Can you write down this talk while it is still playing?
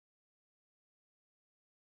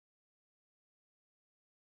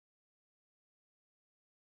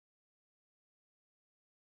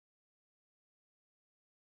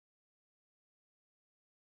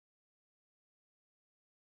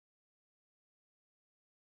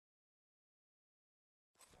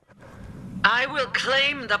I will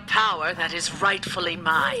claim the power that is rightfully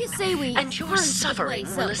mine. What do you say we and your turn the suffering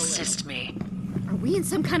place will up a assist me. Are we in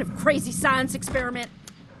some kind of crazy science experiment?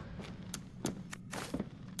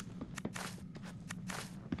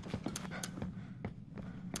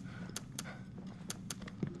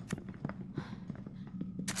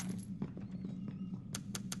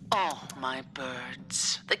 Oh, my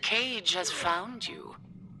birds, the cage has found you.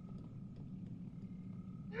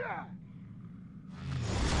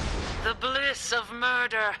 The bliss of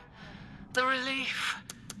murder, the relief,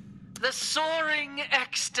 the soaring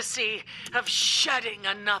ecstasy of shedding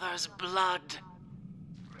another's blood.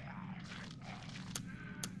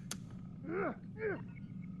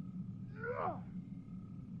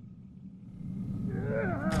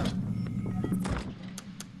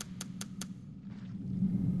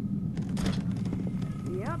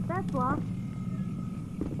 Yep, that's locked.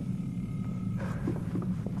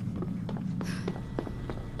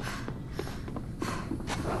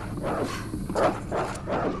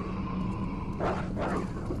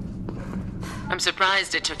 I'm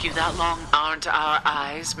surprised it took you that long. Aren't our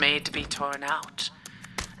eyes made to be torn out?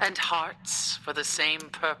 And hearts for the same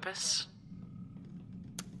purpose?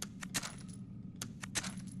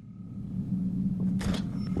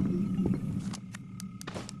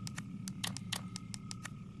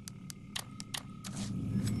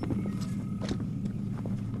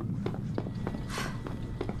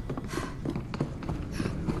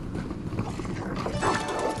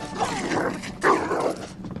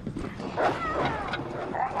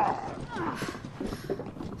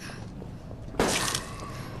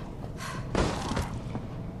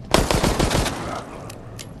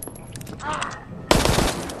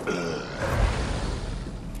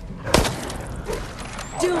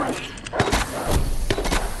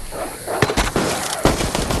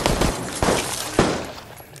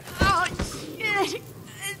 Oh, shit!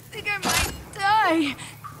 I think I might die.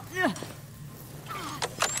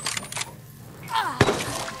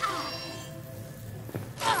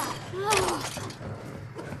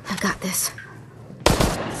 I got this.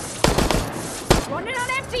 Running on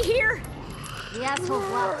empty here. The asshole's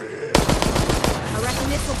loud. I reckon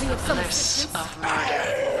this will be of some Bliss assistance. of murder.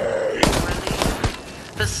 Relief.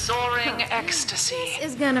 The soaring ecstasy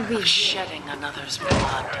This is gonna be of shedding another's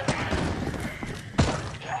blood.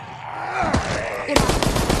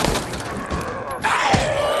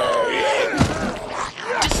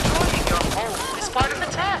 Destroying your home is part of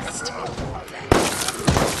the test.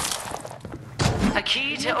 A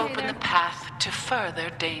key to open the path to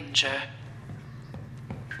further danger.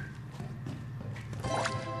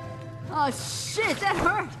 Oh shit, that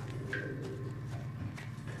hurt!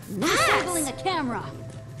 Disabling the camera.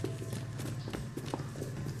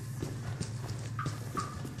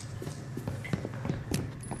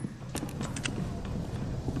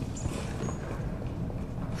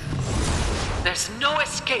 There's no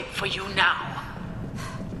escape for you now.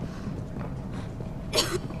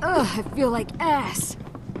 Ugh, I feel like ass.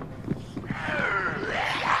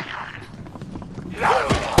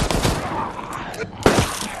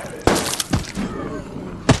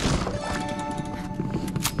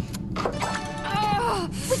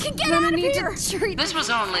 We can get out of here! This was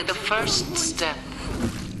only the first step.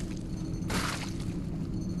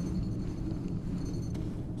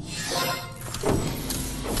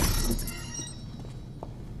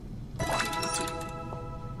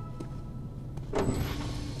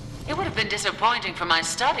 It would have been disappointing for my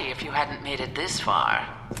study if you hadn't made it this far.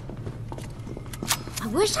 I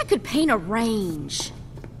wish I could paint a range.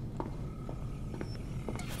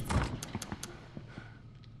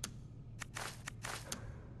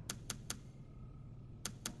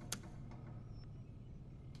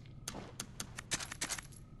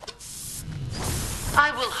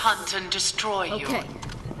 I will hunt and destroy you. Okay.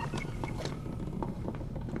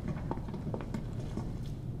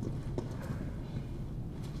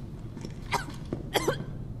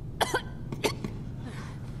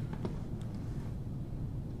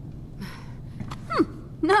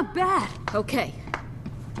 Not bad. Okay.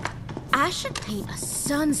 I should paint a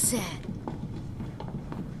sunset.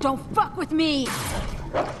 Don't fuck with me!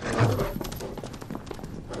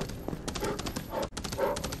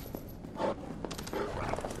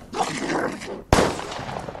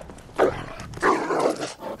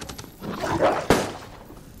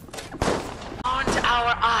 Aren't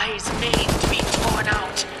our eyes made to be torn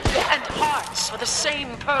out? And hearts for the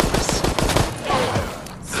same purpose?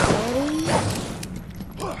 Steady.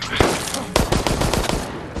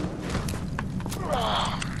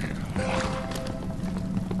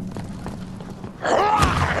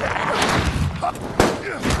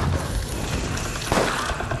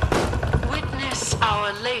 Witness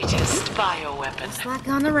our latest bioweapon. Just like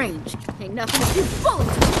on the range. Ain't nothing a few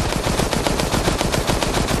bullets with.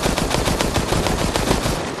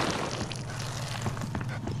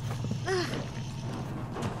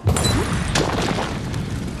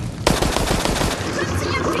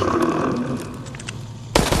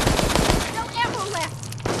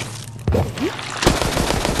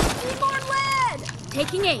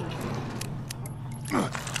 Taking aim. I'm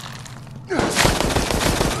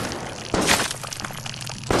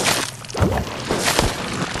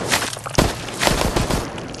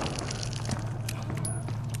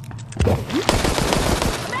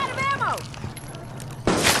out of ammo.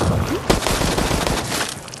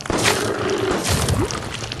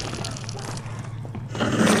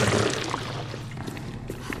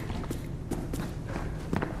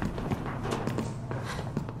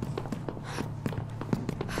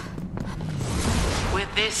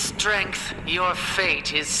 With this strength, your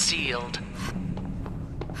fate is sealed.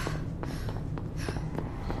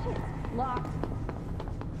 Locked.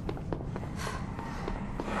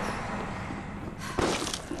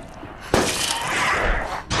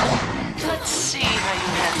 Let's see how you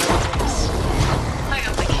handle this. I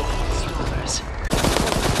got the keys yours.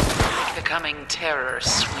 Make the coming terror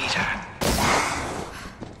sweeter.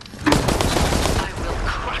 I will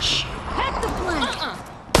crush you. Head the plan.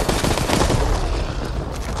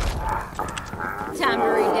 Time to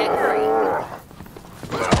redecorate.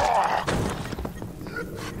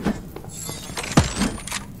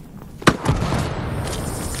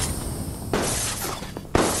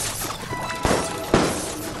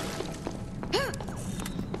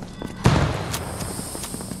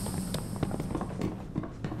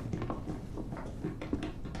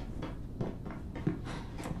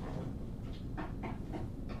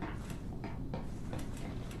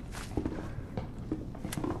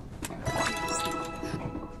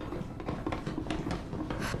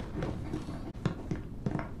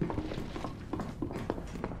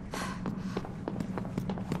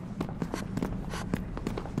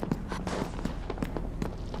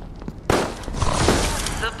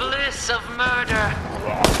 The bliss of murder.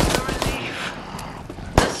 The relief.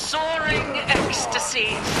 The soaring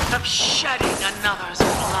ecstasy of shedding another's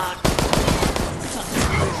blood.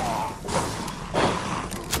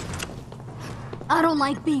 I don't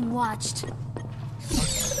like being watched.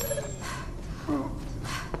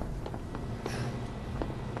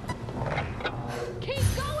 Keep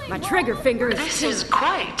going. My trigger finger is. This is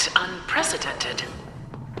quite unprecedented.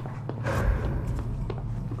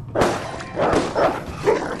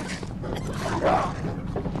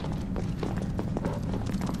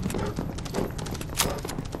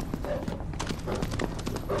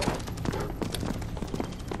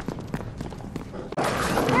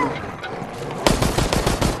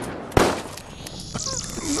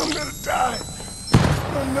 I'm gonna die.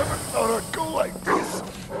 I never thought I'd go like this.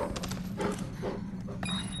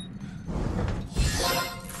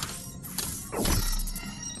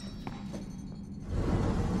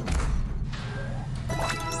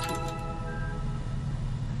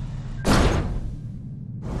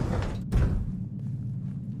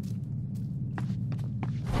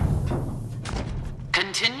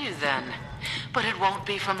 Continue then, but it won't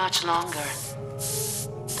be for much longer.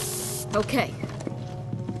 Okay.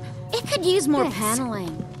 It could use more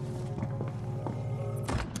paneling.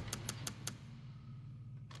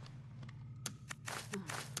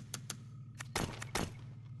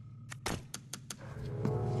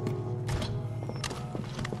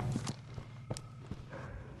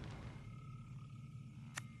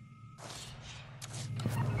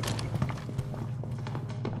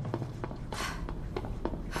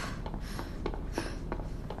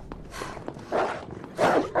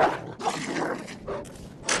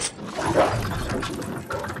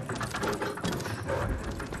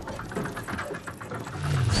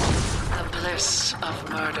 Bliss of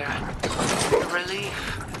murder. The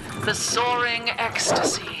relief. The soaring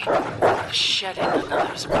ecstasy of shedding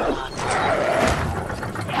another's blood.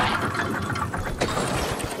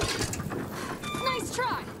 Nice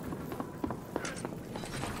try.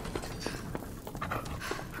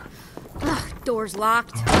 Ugh, door's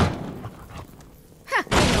locked. Huh,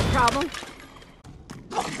 ain't no problem.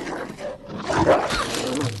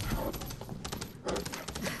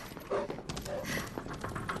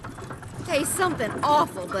 Tastes something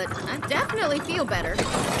awful, but I definitely feel better.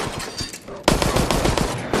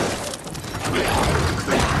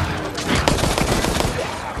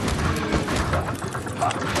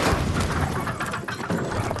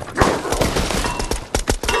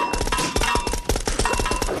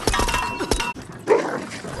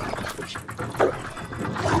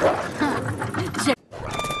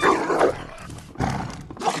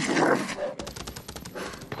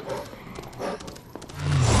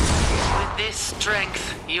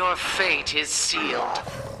 Your fate is sealed.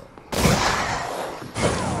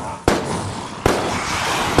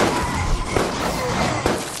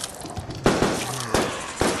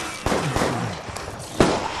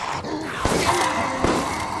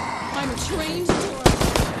 I'm trained to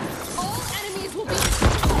all enemies will be.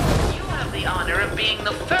 You have the honor of being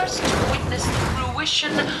the first to witness the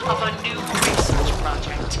fruition of a new research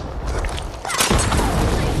project.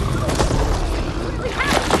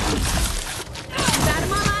 Got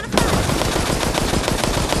him all out of fire.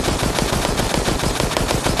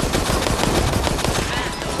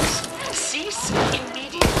 Vandals, cease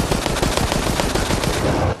immediately.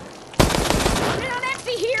 Running on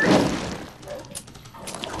empty here.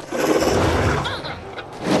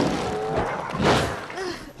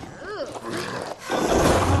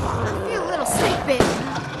 I feel a little sick, babe.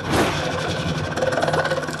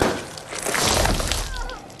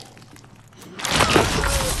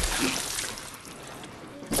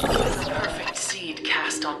 Perfect seed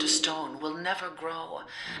cast onto stone will never grow.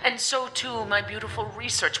 And so too my beautiful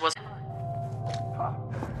research was.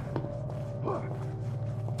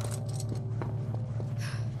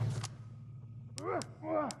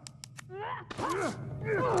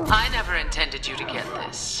 I never intended you to get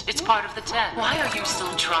this. It's part of the test. Why are you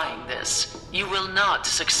still trying this? You will not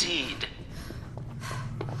succeed.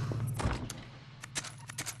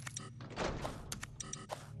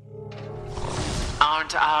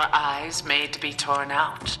 Aren't our eyes made to be torn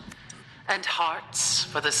out? And hearts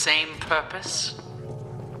for the same purpose?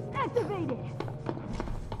 Activated.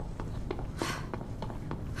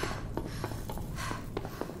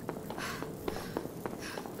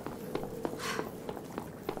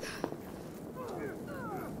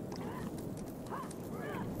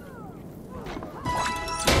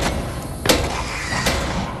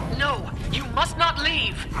 No, you must not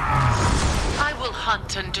leave. I will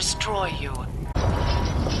hunt and destroy you.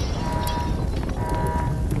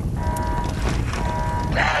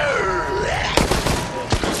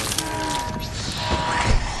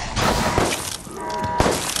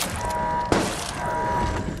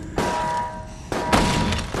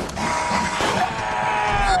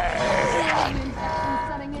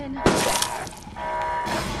 Setting in.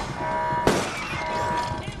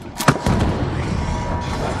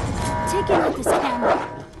 Taking out this camera.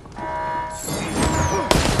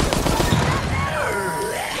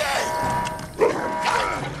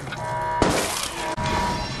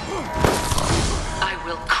 I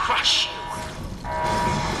will crush you.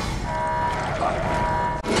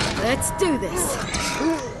 Let's do this.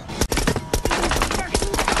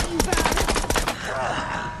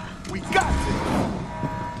 We got this!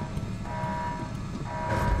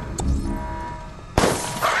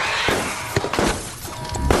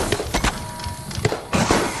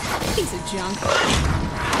 Piece of junk.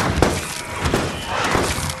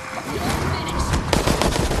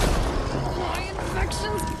 My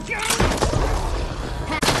infection's gone.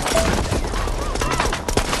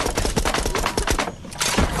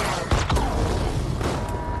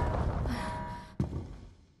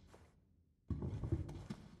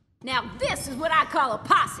 Now this is what I call a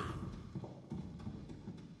posse.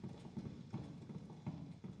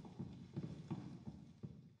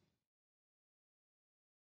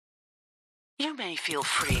 You may feel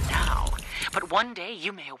free now, but one day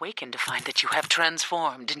you may awaken to find that you have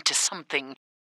transformed into something